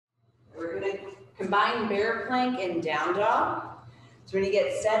Combine bear plank and down dog. So we're gonna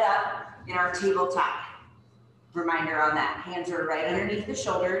get set up in our tabletop. Reminder on that, hands are right underneath the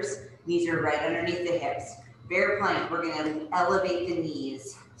shoulders, knees are right underneath the hips. Bear plank, we're gonna elevate the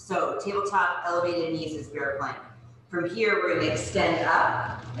knees. So tabletop, elevated knees is bear plank. From here, we're gonna extend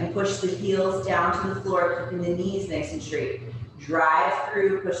up and push the heels down to the floor, keeping the knees nice and straight. Drive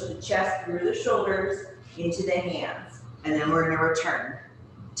through, push the chest through the shoulders into the hands. And then we're gonna return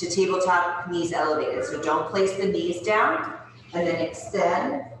to tabletop, knees elevated. So don't place the knees down, and then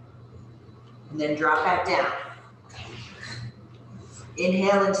extend, and then drop back down.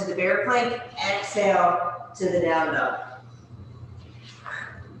 Inhale into the bear plank, exhale to the down dog.